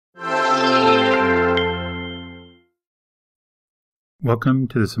Welcome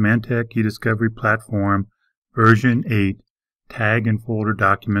to the Symantec eDiscovery platform version 8 tag and folder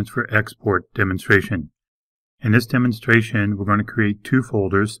documents for export demonstration. In this demonstration, we're going to create two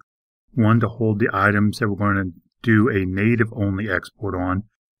folders, one to hold the items that we're going to do a native only export on,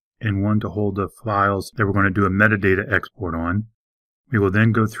 and one to hold the files that we're going to do a metadata export on. We will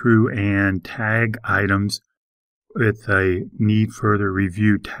then go through and tag items with a need further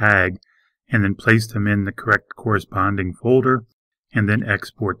review tag and then place them in the correct corresponding folder and then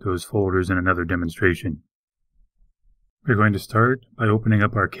export those folders in another demonstration. We're going to start by opening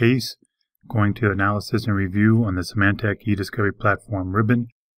up our case, going to Analysis and Review on the Symantec eDiscovery Platform ribbon,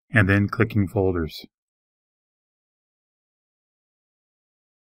 and then clicking Folders.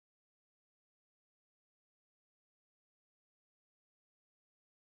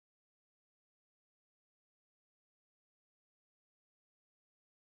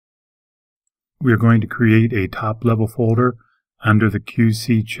 We are going to create a top-level folder under the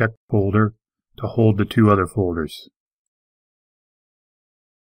QC check folder to hold the two other folders.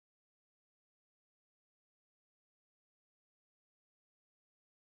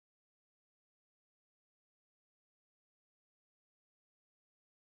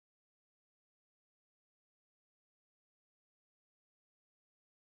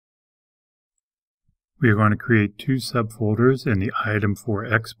 We are going to create two subfolders in the Item for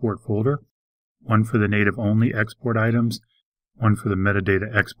Export folder, one for the native only export items, one for the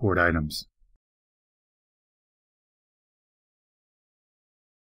metadata export items.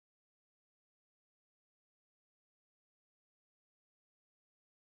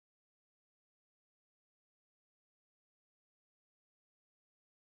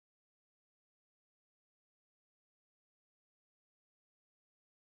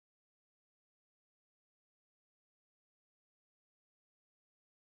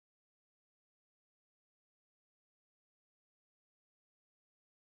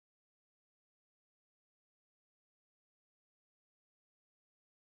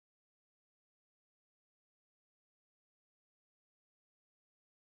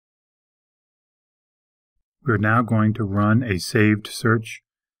 We're now going to run a saved search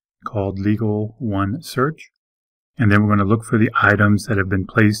called Legal 1 Search, and then we're going to look for the items that have been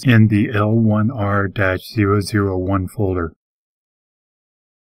placed in the L1R-001 folder.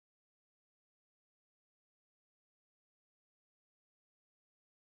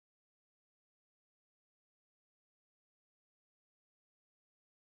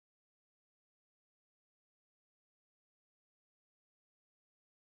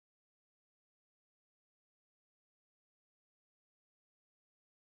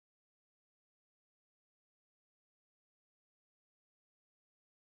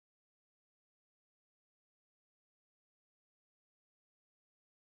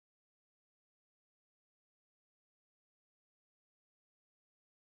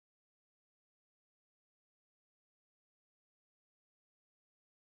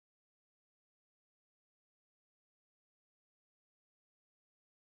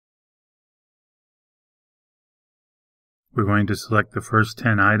 We're going to select the first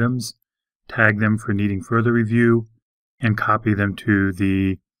 10 items, tag them for needing further review, and copy them to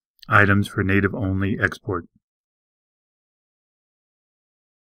the items for native only export.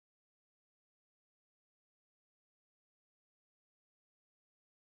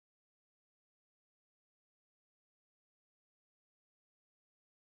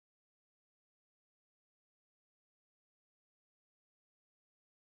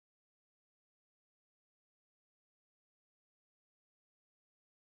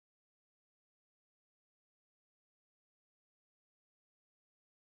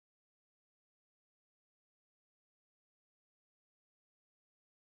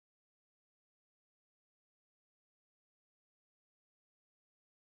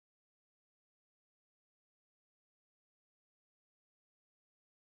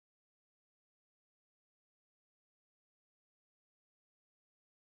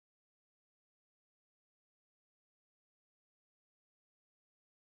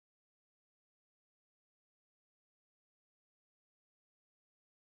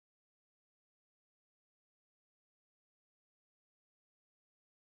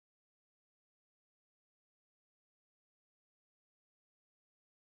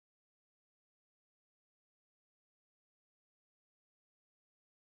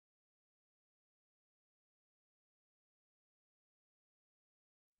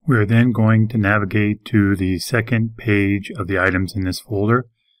 We are then going to navigate to the second page of the items in this folder.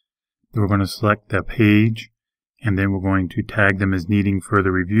 Then we're going to select the page, and then we're going to tag them as needing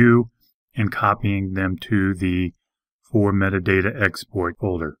further review and copying them to the for metadata export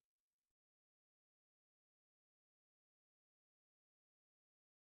folder.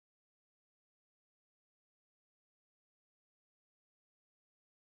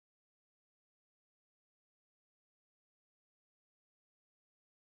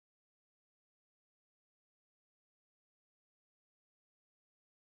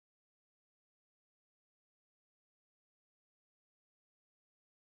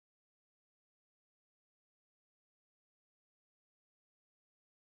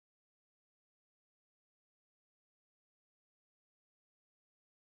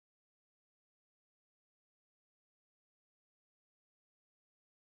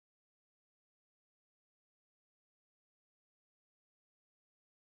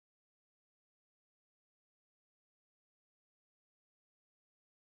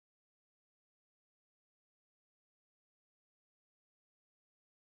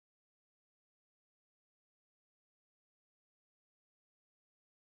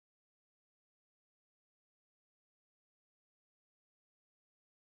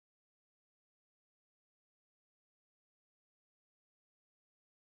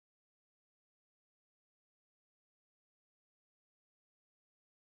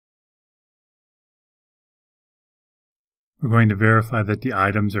 We're going to verify that the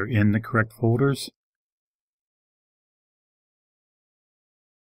items are in the correct folders.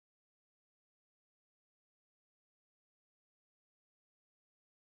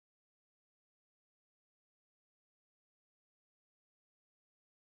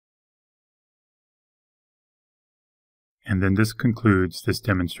 And then this concludes this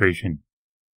demonstration.